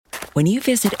When you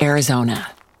visit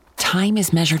Arizona, time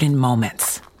is measured in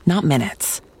moments, not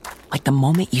minutes. Like the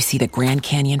moment you see the Grand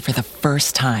Canyon for the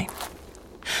first time.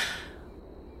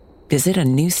 Visit a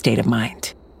new state of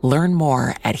mind. Learn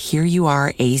more at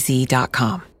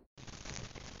hereyouareaz.com.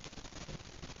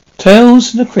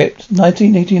 Tales from the Crypt,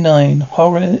 1989,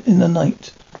 Horror in the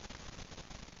Night.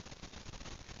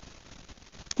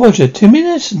 Roger, 2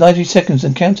 minutes, 90 seconds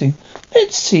and counting.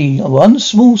 Let's see. One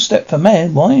small step for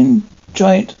man, one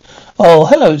giant. Oh,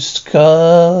 hello,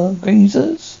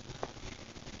 stargazers.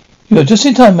 You're just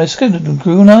in time. My skeleton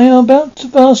crew and I are about to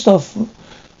blast off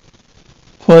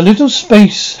for a little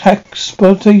space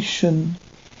exploitation.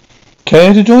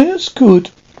 Care to join us? Good.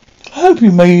 I hope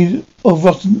you're made of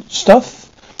rotten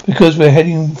stuff, because we're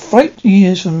heading 5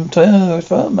 years from terra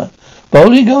firma.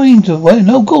 Boldly going to where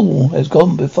no ghoul has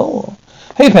gone before.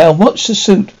 Hey pal, watch the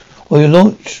suit or you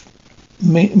launch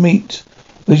meet,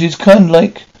 which is kind of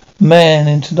like man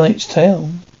in tonight's tale.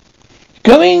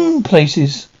 Going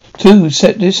places to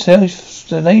set this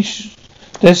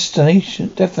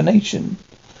definition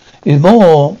is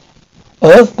more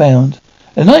earthbound.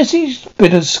 A nice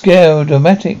bit of scare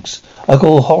dramatics I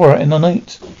call horror in the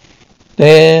night.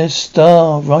 There's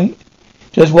Star, right?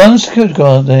 Just one security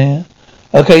guard there.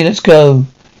 Okay, let's go.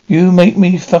 You make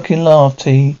me fucking laugh,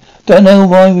 T. Don't know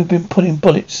why we've been putting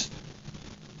bullets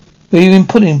in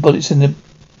the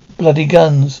bloody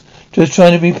guns. Just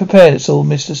trying to be prepared, that's all,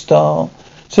 Mr. Star.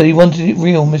 Said he wanted it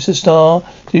real, Mr. Star.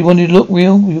 Did he want it to look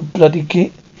real? You bloody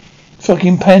git.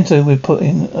 Fucking panther we're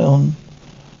putting on.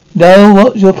 Know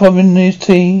what your problem is,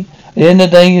 T? At the end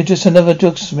of the day, you're just another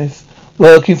drugsmith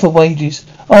working for wages.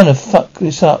 I'm gonna fuck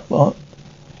this up, right?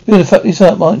 You're gonna fuck this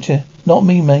up, aren't you? Not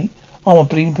me, mate. I'm a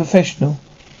bleeding professional.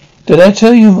 Did I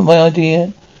tell you my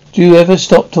idea? Do you ever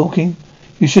stop talking?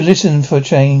 You should listen for a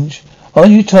change.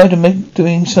 Aren't you tired of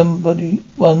doing somebody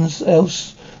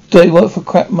else dirty work for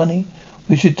crap money?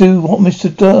 We should do what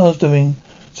Mr. Star's doing.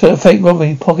 Sell a fake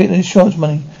robbery, pocket insurance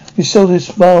money. We sell this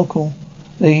sparkle.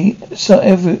 They sell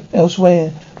elsewhere.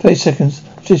 30 seconds.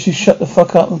 Just you shut the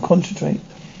fuck up and concentrate.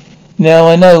 Now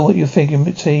I know what you're thinking,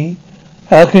 T.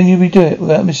 How can you do it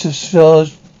without Mr.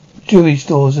 Star's jewelry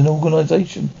stores and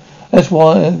organisation? That's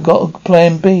why I got a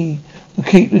plan B. We'll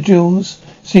keep the jewels.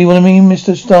 See what I mean?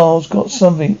 Mr. Star's got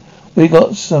something. We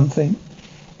got something.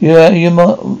 You're out of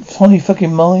your funny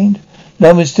fucking mind?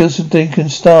 No one steals some Deacon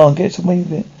Star and gets away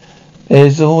with it.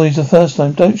 There's always the first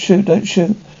time. Don't shoot. I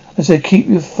said keep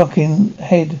your fucking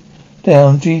head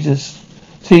down, Jesus.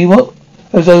 See what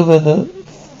was over the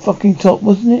fucking top,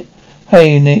 wasn't it?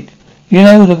 Hey, Nick. You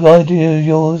know the idea of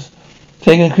yours?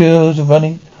 Taking a cruise and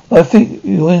running? I think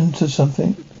you're onto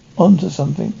something.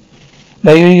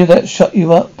 Maybe that shut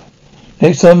you up.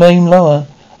 Next time aim lower.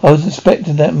 I was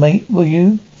expecting that, mate. Were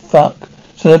you? Fuck.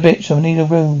 Son of a bitch, I need a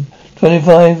room.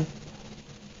 25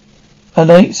 a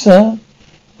night, sir?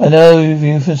 I know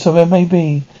you from somewhere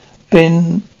maybe.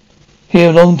 Been here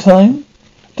a long time?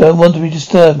 Don't want to be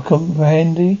disturbed,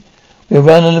 comprehendy? We're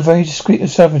running a very discreet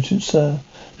establishment, sir.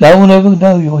 No one ever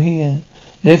know you're here.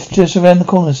 Lift just around the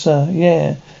corner, sir.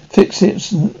 Yeah. Fix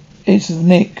it. It's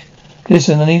Nick.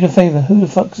 Listen, I need a favour. Who the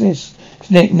fuck's this?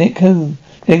 It's Nick. Nick who?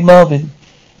 Nick Marvin.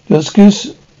 Your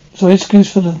excuse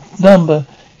for the number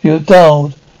you have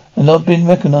dialed and not been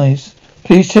recognised.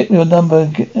 Please check your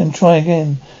number and try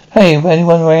again. Hey,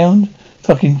 anyone around?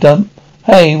 Fucking dump.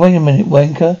 Hey, wait a minute,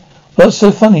 wanker. What's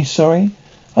so funny? Sorry.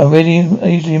 I really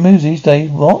easily move these days.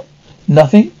 What?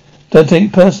 Nothing? Don't take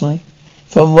it personally.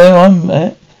 From where I'm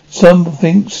at,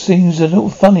 something seems a little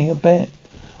funny, I bet.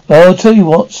 Well, I'll tell you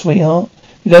what, sweetheart.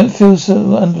 You don't feel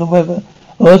so under the weather.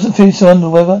 I wasn't feeling so under the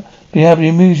weather. Be happy to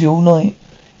amuse you all night.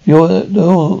 You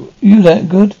that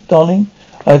good, darling?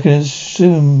 I can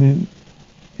assume you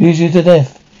use you to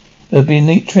death. It'll be a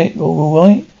neat trick, all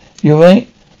right? You right?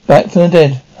 Back from the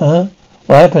dead, huh?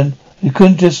 What happened? You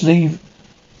couldn't just leave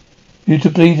you to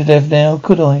bleed to death now,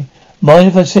 could I? Mind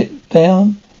if I sit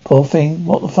down? Poor thing.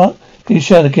 What the fuck? You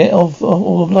shall get off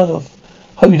all the blood off.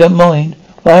 Hope you don't mind.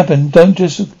 What happened? Don't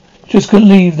just couldn't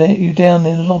leave you down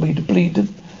in the lobby to bleed to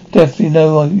death, you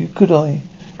know, could I?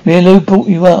 Me and Lou brought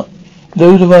you up.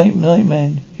 Lou the right night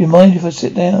man. You mind if I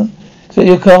sit down? Is that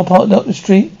your car parked up the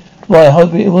street? Why, I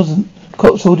hope it wasn't.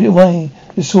 Cops hauled it away.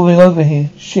 They're swarming over here.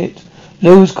 Shit.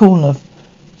 Lou was cool enough.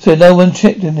 Said no one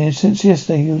checked in here since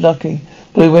yesterday. You're lucky.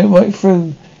 But he went right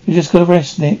through. You just got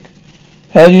arrested, Nick.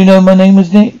 How do you know my name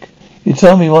was Nick? You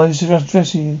told me why I was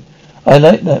dressing you. I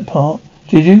like that part.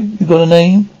 Did you? You got a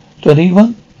name? Do I need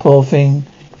one? Poor thing.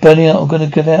 Burning out. I'm gonna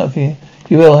get out of here.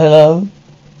 You will. Hello?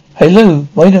 Hey, Lou.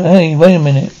 Wait a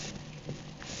minute.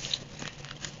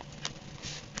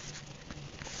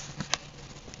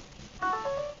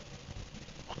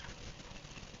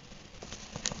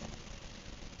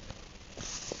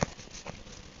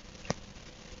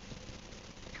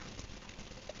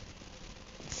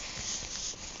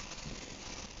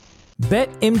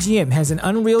 BetMGM has an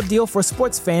unreal deal for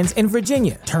sports fans in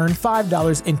Virginia. Turn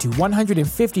 $5 into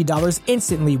 $150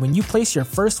 instantly when you place your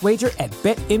first wager at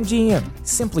BetMGM.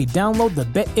 Simply download the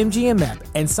BetMGM app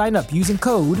and sign up using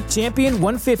code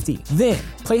Champion150. Then,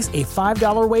 place a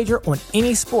 $5 wager on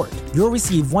any sport. You'll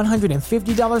receive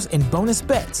 $150 in bonus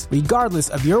bets, regardless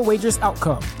of your wager's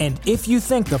outcome. And if you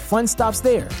think the fun stops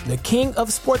there, the King of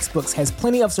Sportsbooks has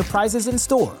plenty of surprises in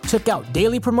store. Check out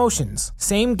daily promotions,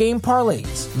 same-game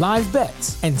parlays, live bets,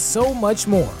 and so much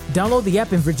more. Download the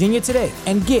app in Virginia today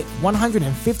and get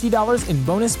 $150 in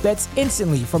bonus bets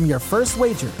instantly from your first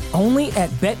wager. Only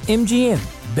at BetMGM.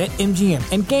 BetMGM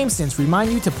and GameSense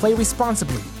remind you to play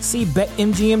responsibly. See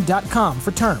BetMGM.com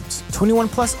for terms. 21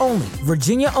 plus only.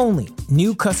 Virginia only.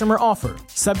 New customer offer.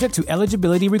 Subject to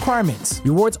eligibility requirements.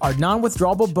 Rewards are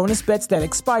non-withdrawable bonus bets that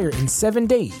expire in 7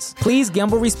 days. Please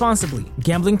gamble responsibly.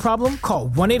 Gambling problem? Call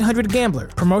 1-800-GAMBLER.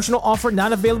 Promotional offer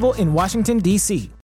not available in Washington, D.C.